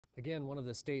Again, one of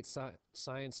the state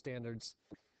science standards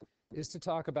is to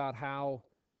talk about how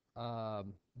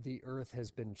the earth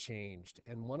has been changed.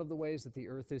 And one of the ways that the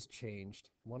earth is changed,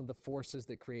 one of the forces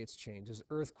that creates change, is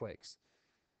earthquakes.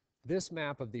 This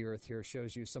map of the earth here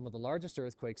shows you some of the largest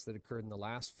earthquakes that occurred in the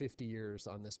last 50 years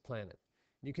on this planet.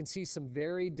 You can see some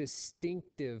very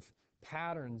distinctive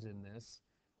patterns in this.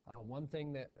 One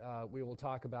thing that we will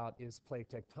talk about is plate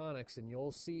tectonics, and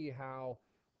you'll see how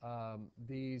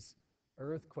these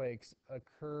earthquakes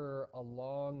occur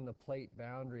along the plate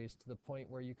boundaries to the point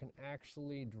where you can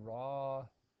actually draw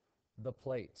the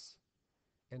plates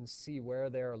and see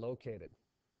where they're located.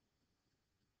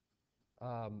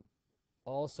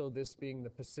 Also, this being the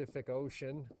Pacific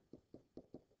Ocean,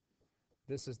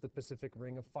 this is the Pacific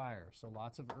Ring of Fire. So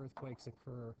lots of earthquakes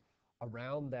occur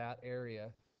around that area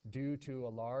due to a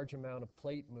large amount of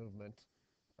plate movement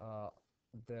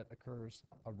that occurs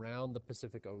around the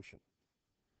Pacific Ocean.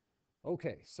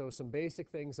 Okay, so some basic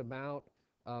things about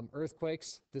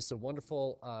earthquakes. This is a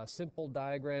wonderful, simple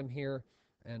diagram here,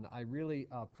 and I really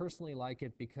personally like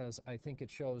it because I think it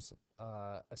shows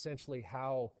essentially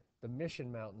how the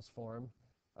Mission Mountains form.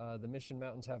 The Mission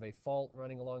Mountains have a fault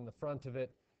running along the front of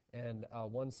it, and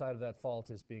one side of that fault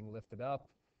is being lifted up,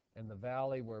 and the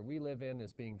valley where we live in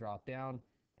is being dropped down,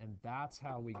 and that's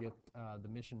how we get the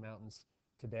Mission Mountains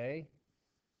today.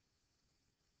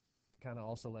 Kind of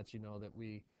also lets you know that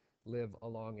we live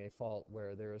along a fault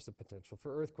where there is the potential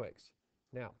for earthquakes.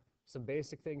 Now, some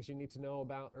basic things you need to know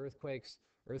about earthquakes.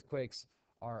 Earthquakes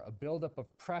are a buildup of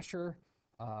pressure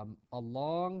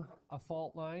along a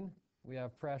fault line. We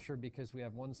have pressure because we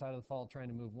have one side of the fault trying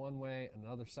to move one way and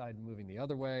another side moving the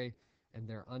other way, and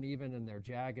they're uneven and they're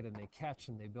jagged and they catch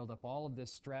and they build up all of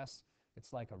this stress.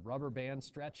 It's like a rubber band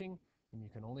stretching, and you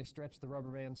can only stretch the rubber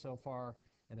band so far,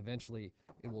 and eventually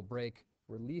it will break,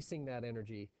 releasing that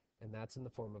energy, and that's in the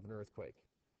form of an earthquake.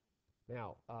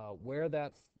 Now, where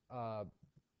that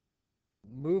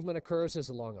movement occurs is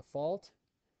along a fault,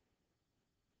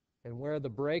 and where the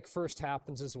break first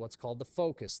happens is what's called the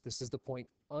focus. This is the point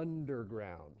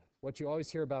underground. What you always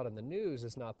hear about in the news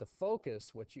is not the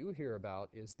focus. What you hear about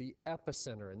is the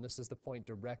epicenter, and this is the point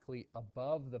directly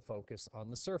above the focus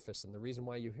on the surface. And the reason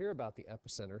why you hear about the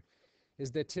epicenter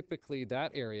is that typically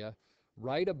that area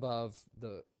right above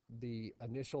the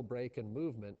initial break and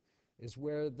movement is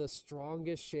where the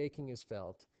strongest shaking is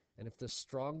felt. And if the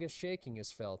strongest shaking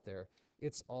is felt there,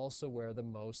 it's also where the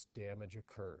most damage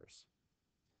occurs.